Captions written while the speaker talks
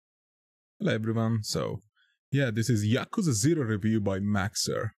Hello everyone, so yeah, this is Yakuza 0 review by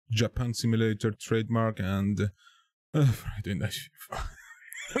Max0r, Japan Simulator trademark, and let's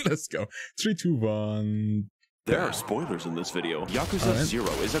go. 3, 2, 1. There are spoilers in this video. Yakuza 0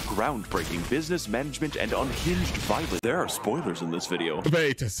 is a groundbreaking business management and unhinged violence. There are spoilers in this video.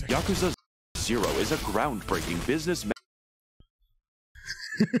 Wait a second. Yakuza 0 is a groundbreaking business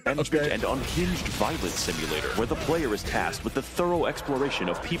management and unhinged violence simulator, where the player is tasked with the thorough exploration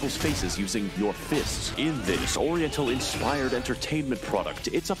of people's faces using your fists. In this Oriental-inspired entertainment product,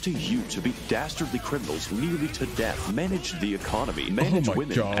 it's up to you to beat dastardly criminals nearly to death, manage the economy, manage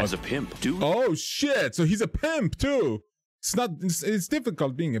women as a pimp, Oh shit, so he's a pimp too! It's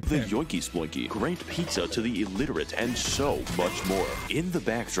difficult being a pimp. The yoinky sploinky, great pizza to the illiterate, and so much more. In the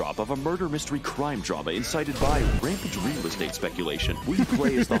backdrop of a murder mystery crime drama incited by rampant real estate speculation, we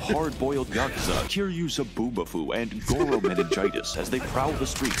play as the hard-boiled Yakuza, Kiryu Sabumafu, and Goro Meningitis as they prowl the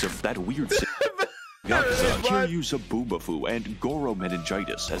streets of that weird city. Yakuza, Kiryu Sabumafu, and Goro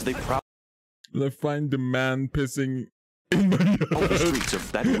Meningitis as they prowl find the man pissing in my all the streets of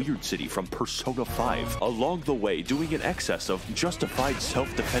that weird city from Persona 5. Along the way, doing an excess of justified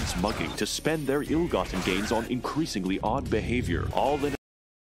self-defense mugging to spend their ill-gotten gains on increasingly odd behavior, all in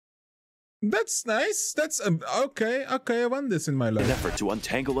That's nice. That's okay, I want this in my life. an effort to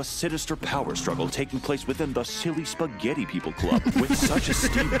untangle a sinister power struggle taking place within the Silly Spaghetti People Club, with such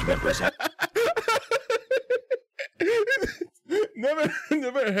esteemed members as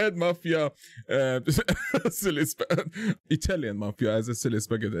Never had mafia, Italian mafia as a silly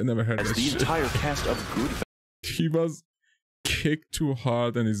spaghetti. I never heard that the shit. entire cast of good He was kicked too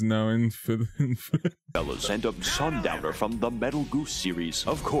hard and is now in fellas and a Sundowner from the Metal Goose series.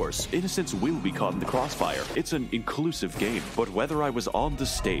 Of course, innocents will be caught in the crossfire. It's an inclusive game, but whether I was on the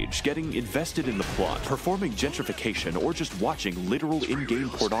stage, getting invested in the plot, performing gentrification, or just watching literal in-game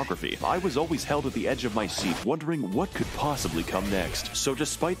pornography, I was always held at the edge of my seat, wondering what could possibly come next. So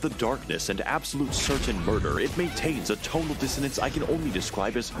despite the darkness and absolute certain murder, it maintains a tonal dissonance I can only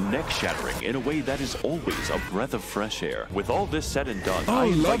describe as neck-shattering in a way that is always a breath of fresh air. With all this said and done, I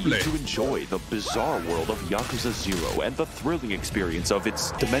invite you to enjoy the bizarre world of Yakuza 0 and the thrilling experience of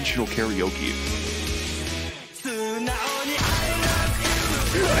its dimensional karaoke.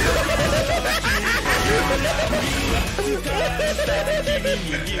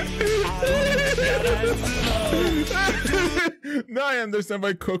 Now I understand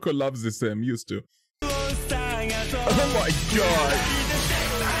why Coco loves this. I'm used to. Oh my god.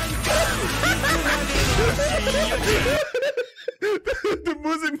 The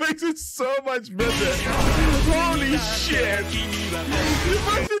music makes it so much better. Holy shit!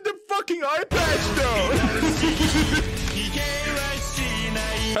 What's in the fucking eye patch though?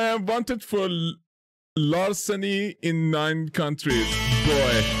 I am wanted for larceny in 9 countries.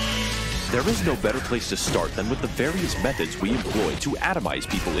 Boy. There is no better place to start than with the various methods we employ to atomize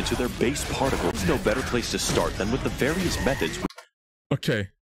people into their base particles. There's no better place to start than with the various methods we Okay.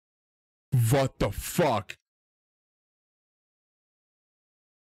 What the fuck?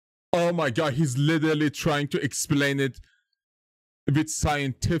 Oh my god, he's literally trying to explain it with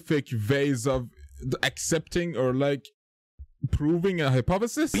scientific ways of accepting or like proving a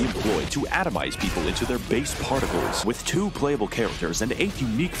hypothesis? we employ to atomize people into their base particles. With 2 playable characters and 8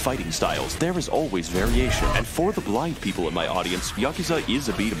 unique fighting styles, there is always variation. And for the blind people in my audience, Yakuza is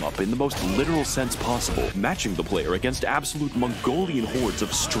a beat-em-up in the most literal sense possible, matching the player against absolute Mongolian hordes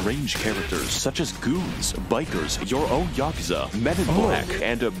of strange characters, such as goons, bikers, your own Yakuza, men in black,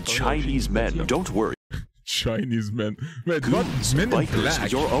 and Chinese men. Don't worry. Chinese men. Wait, Goons, what? Men in bikers,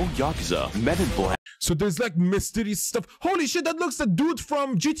 black? your own Yakuza, men in black. So there's like mystery stuff. Holy shit, that looks the dude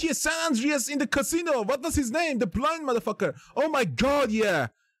from GTA San Andreas in the casino. What was his name? The blind motherfucker. Oh my god, yeah.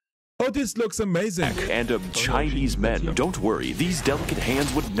 Oh, this looks amazing. And Chinese men. Don't worry, these delicate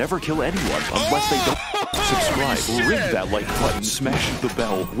hands would never kill anyone unless they don't subscribe, ring that like button, smash the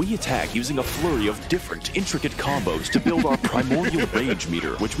bell. We attack using a flurry of different, intricate combos to build our primordial rage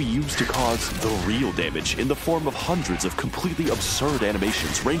meter, which we use to cause the real damage in the form of hundreds of completely absurd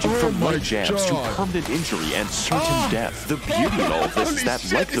animations ranging from light jabs to permanent injury and certain death. The beauty in all of this is that,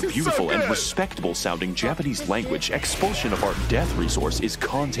 like the beautiful and respectable sounding Japanese language, expulsion of our death resource is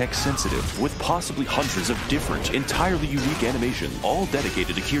context sensitive, with possibly hundreds of different, entirely unique animations, all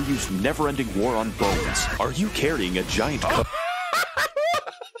dedicated to Kiryu's never-ending war on bones. Are you carrying a giant cup?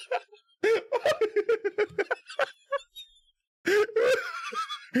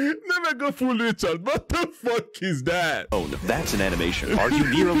 Never go full Richard. What the fuck is that? Oh, that's an animation. Are you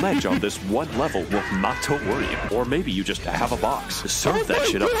near a ledge on this one level? Well, not to worry. Or maybe you just have a box. Serve that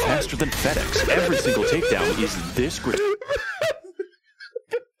shit up faster than FedEx. Every single takedown is this great.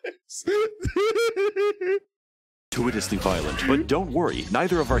 gratuitously violent. But don't worry,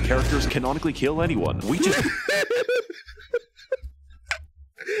 neither of our characters canonically kill anyone. We just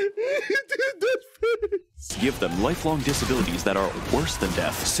give them lifelong disabilities that are worse than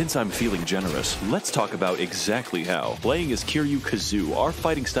death. Since I'm feeling generous, let's talk about exactly how. Playing as Kiryu-Kazoo, our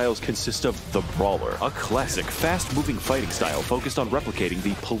fighting styles consist of the Brawler, a classic, fast-moving fighting style focused on replicating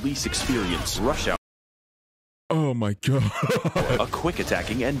the police experience. Rush Hour. Oh my god. A quick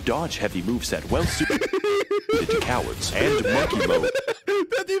attacking and dodge-heavy moveset well suited to cowards. And Monkey Mode.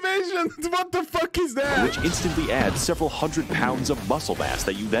 That evasion! What the fuck is that? Which instantly adds several hundred pounds of muscle mass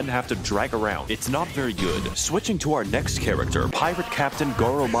that you then have to drag around. It's not very good. Switching to our next character, Pirate Captain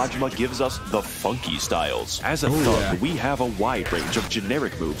Goro Majima gives us the funky styles. As a thug, we have a wide range of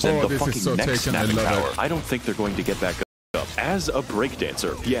generic moves and the fucking neck snapping power. I don't think they're going to get back up. As a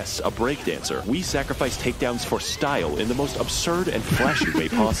breakdancer, yes, a breakdancer, we sacrifice takedowns for style in the most absurd and flashy way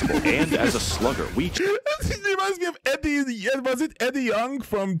possible. And as a slugger, we... It reminds me of Eddie, was it Eddie Young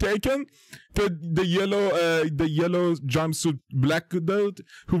from Taken? The yellow jumpsuit black dude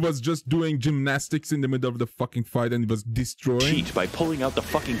who was just doing gymnastics in the middle of the fucking fight and was destroying. Cheat by pulling out the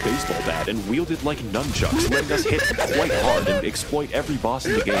fucking baseball bat and wield it like nunchucks, letting us hit quite hard and exploit every boss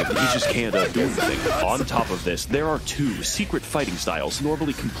in the game. He just can't do anything. On top of this, there are two secret fighting styles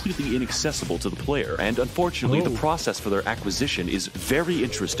normally completely inaccessible to the player, and unfortunately the process for their acquisition is very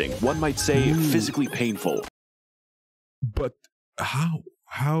interesting. One might say physically painful. But how?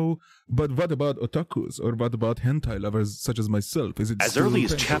 But what about otakus, or what about hentai lovers such as myself? Is it as early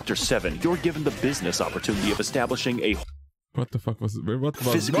as Chapter 7, you're given the business opportunity of establishing a... What the fuck was it? What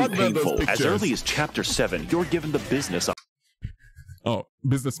physically painful. As early as Chapter 7, you're given the business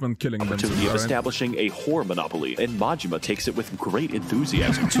businessman killing opportunity of establishing a whore monopoly, and Majima takes it with great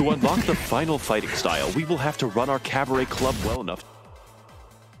enthusiasm. To unlock the final fighting style, we will have to run our cabaret club well enough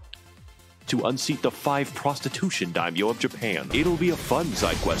to unseat the 5 prostitution daimyo of Japan. It'll be a fun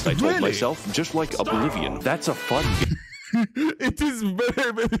side quest, I told myself, just like Oblivion. That's a fun It is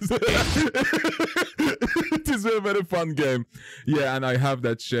it is a very fun game. Yeah, and I have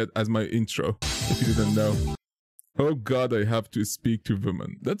that shit as my intro, if you didn't know. Oh god, I have to speak to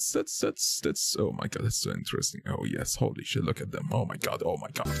women. That's oh my god, that's so interesting. Oh yes, holy shit, look at them. Oh my god, oh my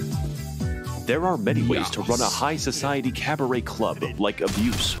god. There are many ways to run a high society cabaret club, like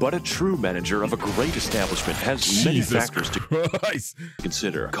abuse, but a true manager of a great establishment has many factors to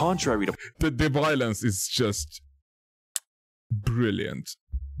consider. Contrary to the violence is just brilliant.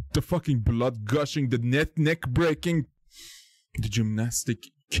 The fucking blood gushing, the neck breaking, the gymnastic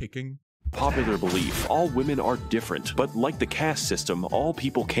kicking. Popular belief, all women are different, but like the caste system, all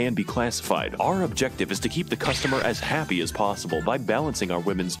people can be classified. Our objective is to keep the customer as happy as possible by balancing our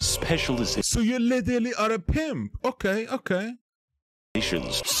women's specializations. So you literally are a pimp. Okay.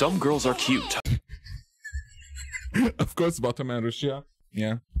 Some girls are cute. Of course, bottom and Russia.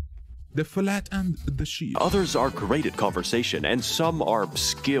 Yeah. The flat and the sheep. Others are great at conversation, and some are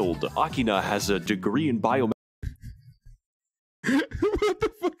skilled. Akina has a degree in biomedical. What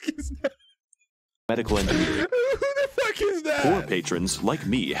the fuck is that? Medical engineering. Who the fuck is that? Poor patrons like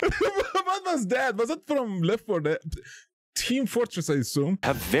me. What was that? Was it from Left 4 Dead? Team Fortress, I assume.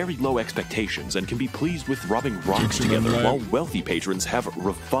 Have very low expectations and can be pleased with rubbing rocks together, while wealthy patrons have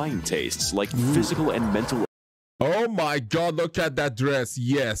refined tastes like physical and mental. Oh my god, look at that dress.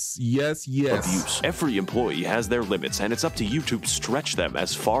 Yes. Abuse. Every employee has their limits, and it's up to you to stretch them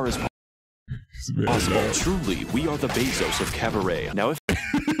as far as possible. Truly, we are the Bezos of cabaret. Now, if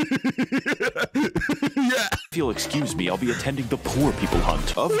you'll excuse me, I'll be attending the poor people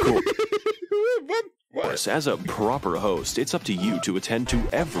hunt. Of course, as a proper host, it's up to you to attend to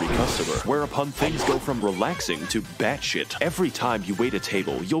every customer, whereupon things go from relaxing to batshit. Every time you wait a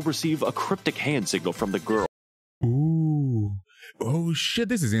table, you'll receive a cryptic hand signal from the girl. Ooh. Oh shit,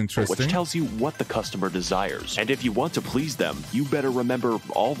 this is interesting. Which tells you what the customer desires. And if you want to please them, you better remember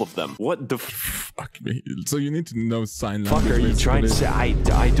all of them. What the fuck me? So you need to know sign language. Fuck are you trying to say? I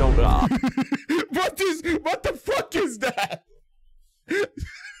don't know. What the fuck is that?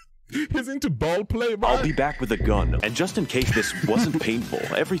 He's into ball play, man. I'll be back with a gun. And just in case this wasn't painful,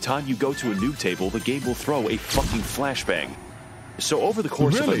 every time you go to a new table, the game will throw a fucking flashbang. So over the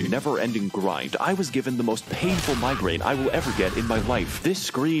course of a never-ending grind, I was given the most painful migraine I will ever get in my life. This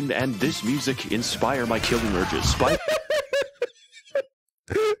screen and this music inspire my killing urges.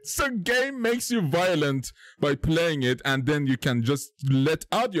 So game makes you violent by playing it, and then you can just let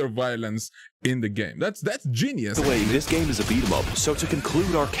out your violence in the game. That's genius. By the way, this game is a beat 'em up. So to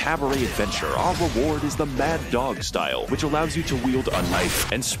conclude our cabaret adventure, our reward is the Mad Dog style, which allows you to wield a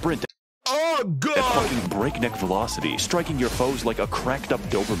knife and sprint. Oh Oh god! At fucking breakneck velocity, striking your foes like a cracked up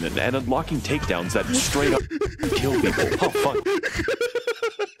Doberman and unlocking takedowns that straight up kill people. Oh fuck.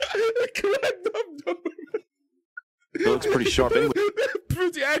 Cracked up Doberman. It looks pretty sharp anyway.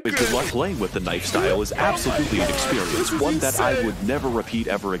 Pretty accurate. Good luck. Playing with the knife style is absolutely an experience, one that I would never repeat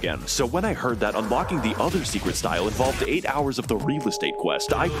ever again. So when I heard that unlocking the other secret style involved 8 hours of the real estate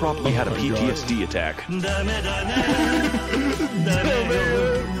quest, I promptly had a PTSD attack. I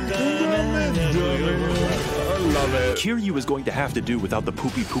love it. Kiryu is going to have to do without the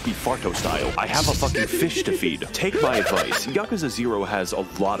poopy farto style. I have a fucking fish to feed. Take my advice. Yakuza 0 has a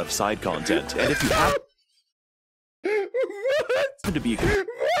lot of side content, and if you have What? to be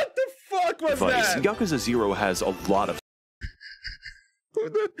What the fuck was advice, that? Yakuza 0 has a lot of Who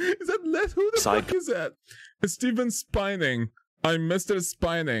the side fuck is that? Steven Spining. I'm Mr.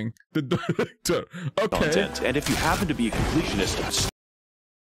 Spining, the director. Okay. content, and if you happen to be a completionist,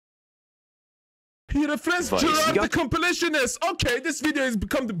 He referenced advice. Gerard the completionist. Okay, this video has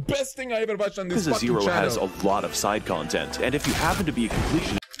become the best thing I ever watched on this Yakuza fucking 0 channel. has a lot of side content, and if you happen to be a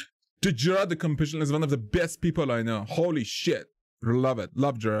completionist, Dude, Gerard the completionist is one of the best people I know. Holy shit. Love it.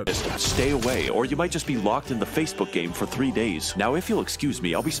 Love Gerard. stay away, or you might just be locked in the Facebook game for 3 days. Now, if you'll excuse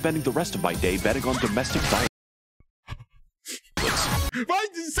me, I'll be spending the rest of my day betting on domestic violence. Why?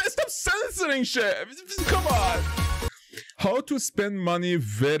 Stop censoring shit. Come on. How to spend money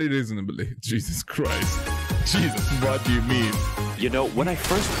very reasonably. Jesus Christ. Jesus, what do you mean? You know, when I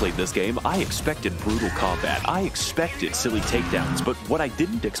first played this game, I expected brutal combat. I expected silly takedowns, but what I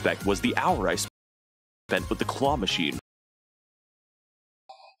didn't expect was the hour I spent with the claw machine.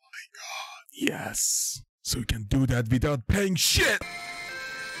 Yes. So you can do that without paying shit.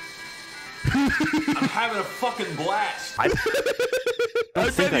 I'm having a fucking blast. I don't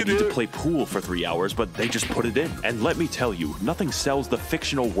think I bet need you to do. play pool for 3 hours, but they just put it in. And let me tell you, nothing sells the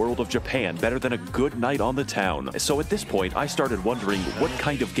fictional world of Japan better than a good night on the town. So at this point, I started wondering what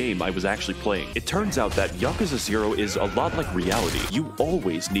kind of game I was actually playing. It turns out that Yakuza 0 is a lot like reality. You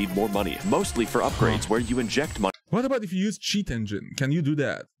always need more money, mostly for upgrades where you inject money What about if you use cheat engine? Can you do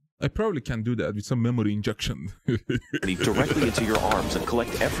that? I probably can do that with some memory injection. directly into your arms and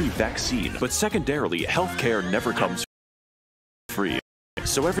collect every vaccine. But secondarily, healthcare never comes free.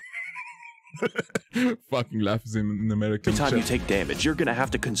 So every Fucking laughs in American time you chat. take damage, you're gonna have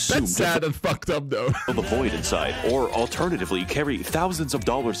to consume That's to sad and fucked up though. fill the void inside, or alternatively, carry thousands of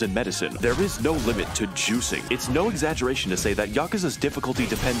dollars in medicine. There is no limit to juicing. It's no exaggeration to say that Yakuza's difficulty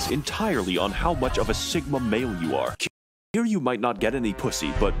depends entirely on how much of a Sigma male you are. Here you might not get any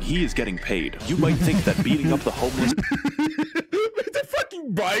pussy, but he is getting paid. You might think that beating up the homeless With the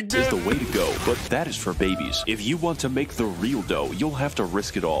fucking bike, is the dude. way to go, but that is for babies. If you want to make the real dough, you'll have to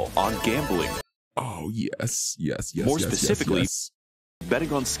risk it all on gambling. Oh yes, yes, yes. More yes, specifically, yes,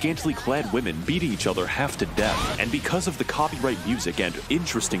 betting on scantily clad women beating each other half to death. And because of the copyright music and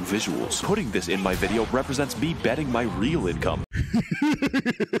interesting visuals, putting this in my video represents me betting my real income.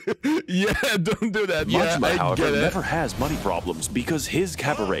 Yeah, don't do that. Yeah, Majima, I however, get it. never has money problems because his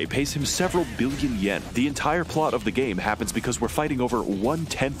cabaret pays him several billion yen. The entire plot of the game happens because we're fighting over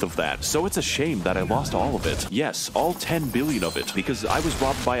 1/10 of that. So it's a shame that I lost all of it. Yes, all 10 billion of it, because I was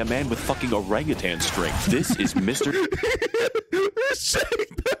robbed by a man with fucking orangutan strength. This is Mr.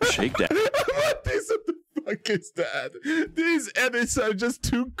 Shakedown. What the fuck is that? These edits are just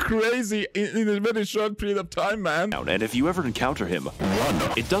too crazy in a very short period of time, man. And if you ever encounter him,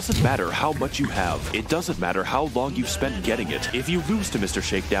 run. It doesn't matter how much you have. It doesn't matter how long you've spent getting it. If you lose to Mr.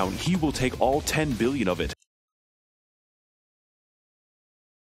 Shakedown, he will take all 10 billion of it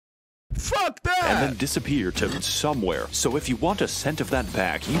Fuck that! and then disappear to somewhere. So if you want a cent of that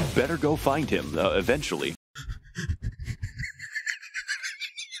back, you better go find him eventually.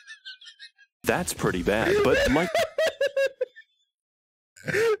 That's pretty bad, but like...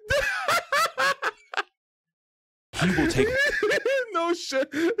 He will take No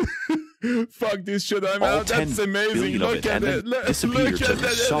shit. Fuck this shit. I'm all out. 10 That's amazing. billion of Look it at and it. then disappear Look to at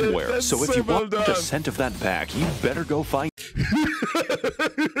that. somewhere. That's So if you well want a done. cent of that back, you better go find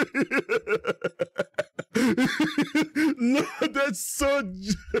No, that's so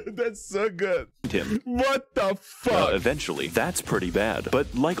good. him. What the fuck? Eventually. That's pretty bad.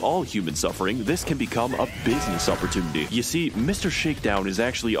 But like all human suffering, this can become a business opportunity. You see, Mr. Shakedown is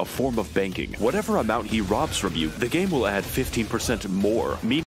actually a form of banking. Whatever amount he robs from you, the game will add 15% more,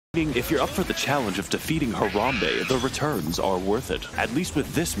 meaning if you're up for the challenge of defeating Harambe, the returns are worth it. At least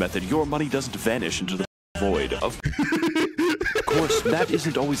with this method, your money doesn't vanish into the void. Of course, that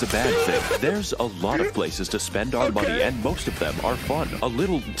isn't always a bad thing. There's a lot of places to spend our money, and most of them are fun. A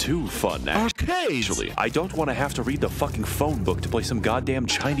little too fun, actually. Okay. Actually, I don't want to have to read the fucking phone book to play some goddamn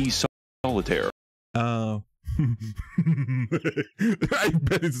Chinese solitaire. Oh. I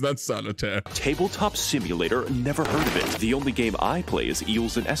bet it's not solitaire. Tabletop simulator, never heard of it. The only game I play is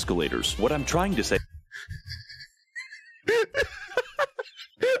Eels and Escalators. What I'm trying to say... I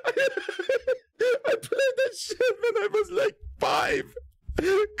played that shit when I was like 5.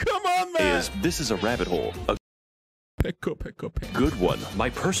 Come on, man. This is a rabbit hole. A Pecco. good one. My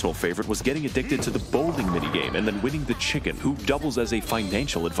personal favorite was getting addicted to the bowling minigame and then winning the chicken, who doubles as a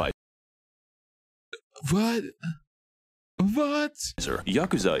financial advisor. What?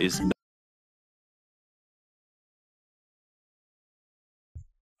 Yakuza is...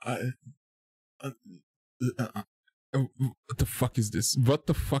 What the fuck is this? What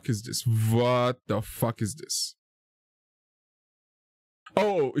the fuck is this? What the fuck is this?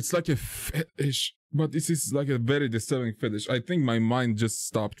 Oh, it's like a fetish. But this is like a very disturbing fetish. I think my mind just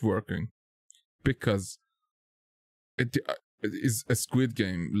stopped working. Because it is a Squid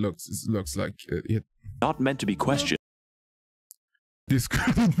Game looks like it. Not meant to be questioned. This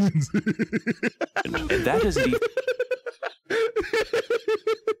means And that isn't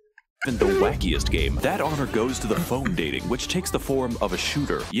even the wackiest game. That honor goes to the phone dating, which takes the form of a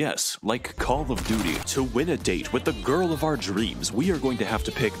shooter. Yes, like Call of Duty. To win a date with the girl of our dreams, we are going to have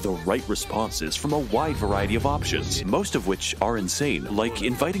to pick the right responses from a wide variety of options, most of which are insane, like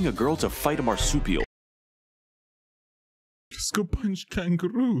inviting a girl to fight a marsupial. Just go punch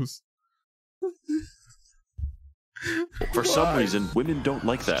kangaroos. For some reason, women don't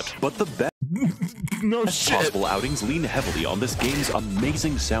like that. But the best possible outings lean heavily on this game's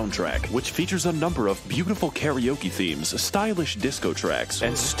amazing soundtrack, which features a number of beautiful karaoke themes, stylish disco tracks,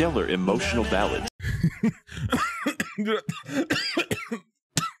 and stellar emotional ballads.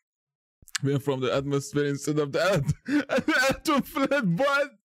 We're from the atmosphere instead of the atom.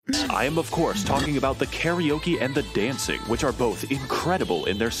 What? I am, of course, talking about the karaoke and the dancing, which are both incredible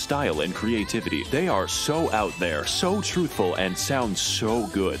in their style and creativity. They are so out there, so truthful, and sound so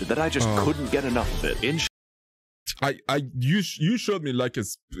good that I just couldn't get enough of it. You showed me like a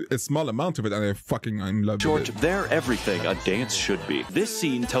small amount of it, and I'm in love with it. They're everything a dance should be. This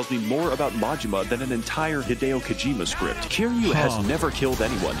scene tells me more about Majima than an entire Hideo Kojima script. Kiryu has never killed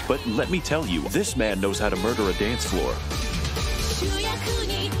anyone, but let me tell you, this man knows how to murder a dance floor.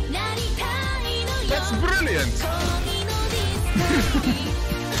 That's brilliant!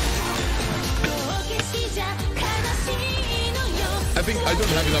 I think I don't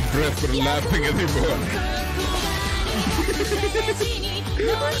have enough breath for laughing anymore.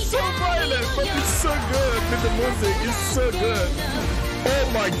 It's so violent, but it's so good with the music. It's so good.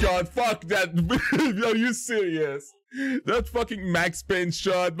 Oh my god, fuck that. Are you serious? That fucking Max Payne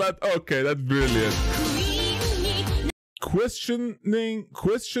shot, but okay, that's brilliant. Question with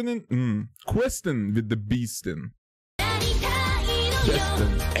the beastin'.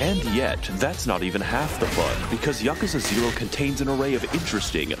 And yet, that's not even half the fun, because Yakuza 0 contains an array of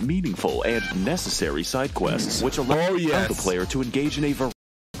interesting, meaningful, and necessary side quests, which allow the player to engage in a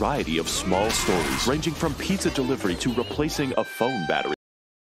variety of small stories, ranging from pizza delivery to replacing a phone battery.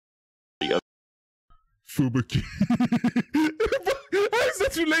 Fubuki. How is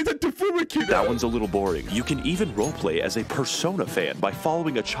that related to Fubuki? That one's a little boring. You can even roleplay as a Persona fan by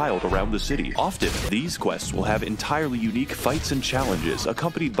following a child around the city. Often, these quests will have entirely unique fights and challenges,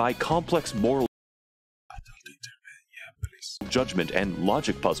 accompanied by complex moral judgment and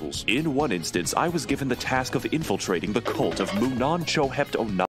logic puzzles. In one instance, I was given the task of infiltrating the cult of Munan Chohept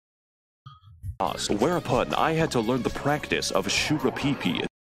Onas, whereupon I had to learn the practice of Shurapipi,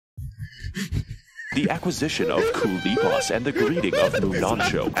 the acquisition of Kulipos, and the greeting of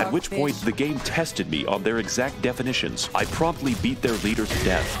Munancho, at which point the game tested me on their exact definitions. I promptly beat their leader to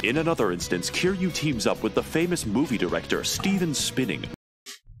death. In another instance, Kiryu teams up with the famous movie director Steven Spinning,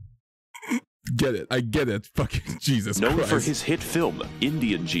 Get it, I get it. Fucking Jesus known Christ. for his hit film,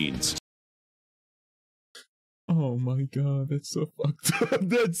 Indian Jeans. Oh my god, that's so fucked up.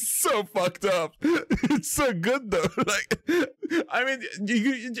 That's so fucked up. It's so good though. Like, I mean,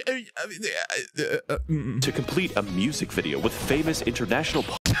 To complete a music video with famous international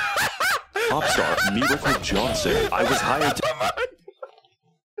pop star Miracle Johnson, I was hired to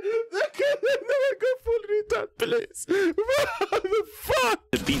please. What the fuck?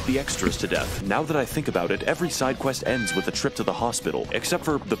 to beat the extras to death. Now that I think about it, every side quest ends with a trip to the hospital, except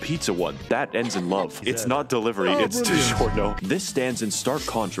for the pizza one. That ends in love. It's not delivery, it's too short, no. This stands in stark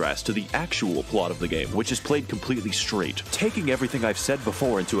contrast to the actual plot of the game, which is played completely straight. Taking everything I've said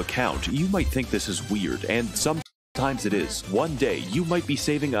before into account, you might think this is weird, and sometimes it is. One day, you might be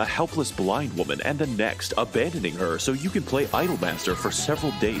saving a helpless blind woman, and the next, abandoning her so you can play Idolmaster for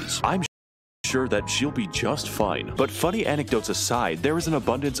several days. I'm sure that she'll be just fine. But funny anecdotes aside, there is an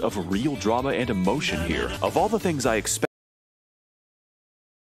abundance of real drama and emotion here. Of all the things I expect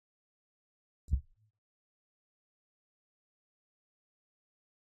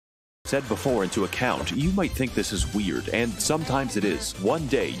said before into account, you might think this is weird, and sometimes it is. One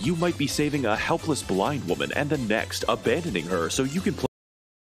day, you might be saving a helpless blind woman, and the next, abandoning her so you can play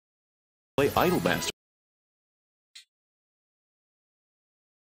Idolmaster.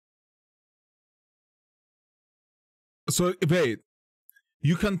 So, wait.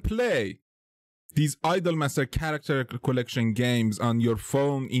 You can play these Idolmaster character collection games on your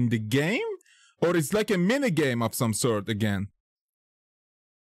phone in the game? Or it's like a mini game of some sort again?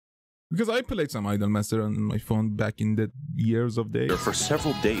 Because I played some Idolmaster on my phone back in the years of days. For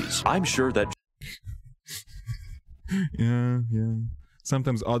several days. I'm sure that... yeah.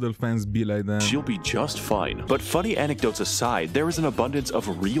 Sometimes Idol fans be like that. She'll be just fine. But funny anecdotes aside, there is an abundance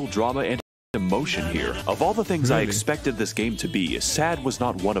of real drama and emotion here. Of all the things I expected this game to be, sad was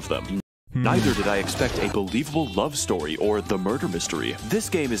not one of them. Neither did I expect a believable love story or the murder mystery. This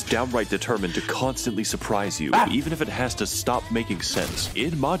game is downright determined to constantly surprise you, even if it has to stop making sense.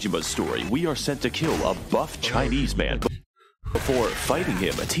 In Majima's story, we are sent to kill a buff Chinese man before fighting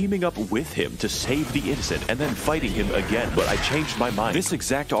him, teaming up with him to save the innocent, and then fighting him again. But I changed my mind. This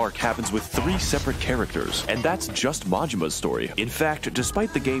exact arc happens with 3 separate characters, and that's just Majima's story. In fact,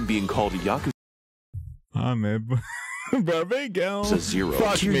 despite the game being called Yakuza 0,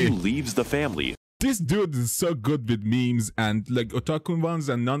 Kiryu leaves the family. This dude is so good with memes and like otaku ones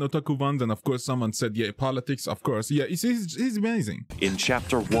and non-otaku ones, and of course someone said, yeah, politics, of course. Yeah, he's amazing. In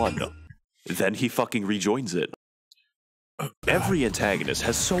chapter 1, then he fucking rejoins it. Every antagonist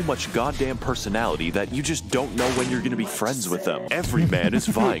has so much goddamn personality that you just don't know when you're gonna be friends with them. Every man is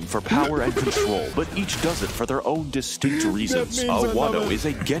vying for power and control, but each does it for their own distinct reasons. Wano is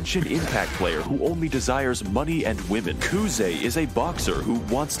a Genshin Impact player who only desires money and women. Kuze is a boxer who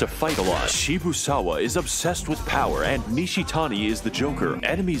wants to fight a lot. Shibusawa is obsessed with power, and Nishitani is the Joker.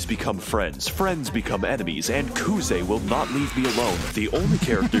 Enemies become friends, friends become enemies, and Kuze will not leave me alone. The only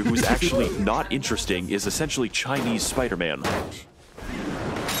character who's actually not interesting is essentially Chinese Spider-Man.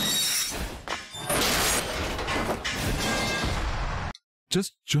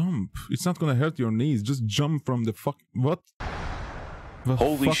 Just jump. It's not gonna hurt your knees. Just jump from the fuck. What?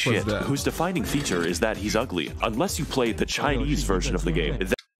 Holy shit. Whose defining feature is that he's ugly. Unless you play the Chinese version of the game.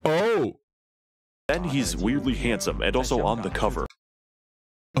 Then he's weirdly handsome and also on the cover.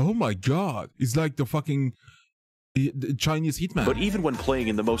 Oh my god. It's like the fucking the Chinese Hitman. But even when playing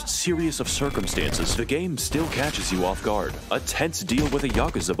in the most serious of circumstances, the game still catches you off guard. A tense deal with a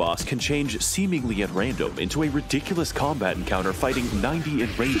Yakuza boss can change seemingly at random into a ridiculous combat encounter fighting 90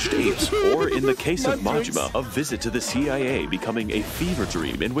 enraged apes. Or in the case of Majima, a visit to the CIA becoming a fever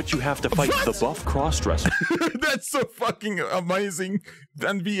dream in which you have to fight the buff crossdresser. That's so fucking amazing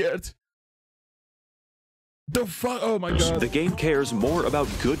and weird. The fuck? Oh my god. The game cares more about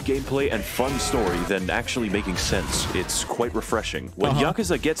good gameplay and fun story than actually making sense. It's quite refreshing. When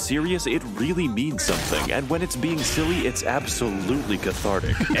Yakuza gets serious, it really means something, and when it's being silly, it's absolutely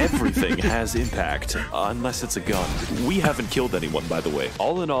cathartic. Everything has impact, unless it's a gun. We haven't killed anyone, by the way.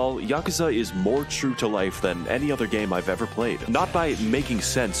 All in all, Yakuza is more true to life than any other game I've ever played. Not by making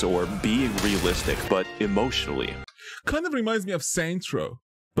sense or being realistic, but emotionally. Kind of reminds me of Saints Row.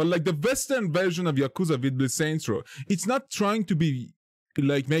 But like the Western version of Yakuza with the Saints Row, it's not trying to be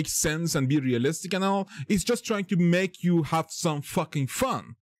like make sense and be realistic and all. It's just trying to make you have some fucking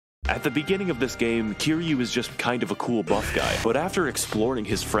fun. At the beginning of this game, Kiryu is just kind of a cool buff guy. But after exploring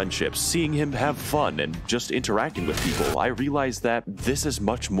his friendships, seeing him have fun, and just interacting with people, I realized that this is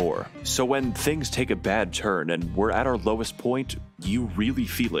much more. So when things take a bad turn and we're at our lowest point, you really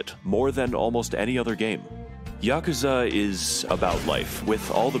feel it, more than almost any other game. Yakuza is about life,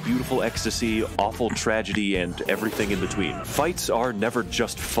 with all the beautiful ecstasy, awful tragedy, and everything in between. Fights are never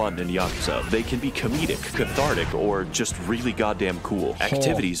just fun in Yakuza. They can be comedic, cathartic, or just really goddamn cool.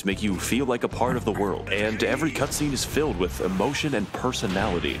 Activities make you feel like a part of the world, and every cutscene is filled with emotion and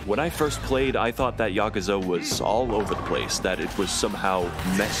personality. When I first played, I thought that Yakuza was all over the place, that it was somehow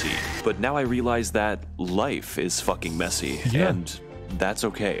messy. But now I realize that life is fucking messy, and that's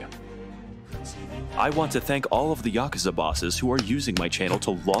okay. I want to thank all of the Yakuza bosses who are using my channel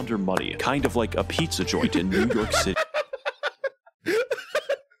to launder money, kind of like a pizza joint in New York City.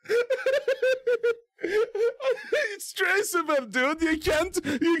 It's traceable, dude. You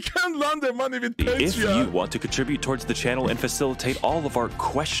can't launder money with Patreon. If you want to contribute towards the channel and facilitate all of our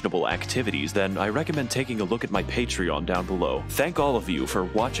questionable activities, then I recommend taking a look at my Patreon down below. Thank all of you for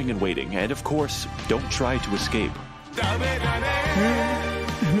watching and waiting, and of course, don't try to escape.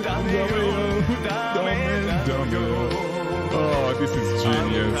 Oh, this is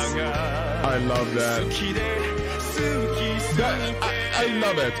genius. I love that. I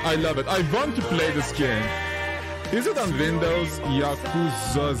love it. I love it. I want to play this game. Is it on Windows?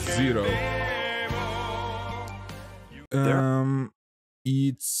 Yakuza 0.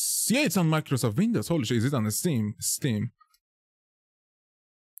 It's on Microsoft Windows. Holy shit, is it on Steam?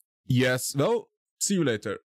 Yes. Well, see you later.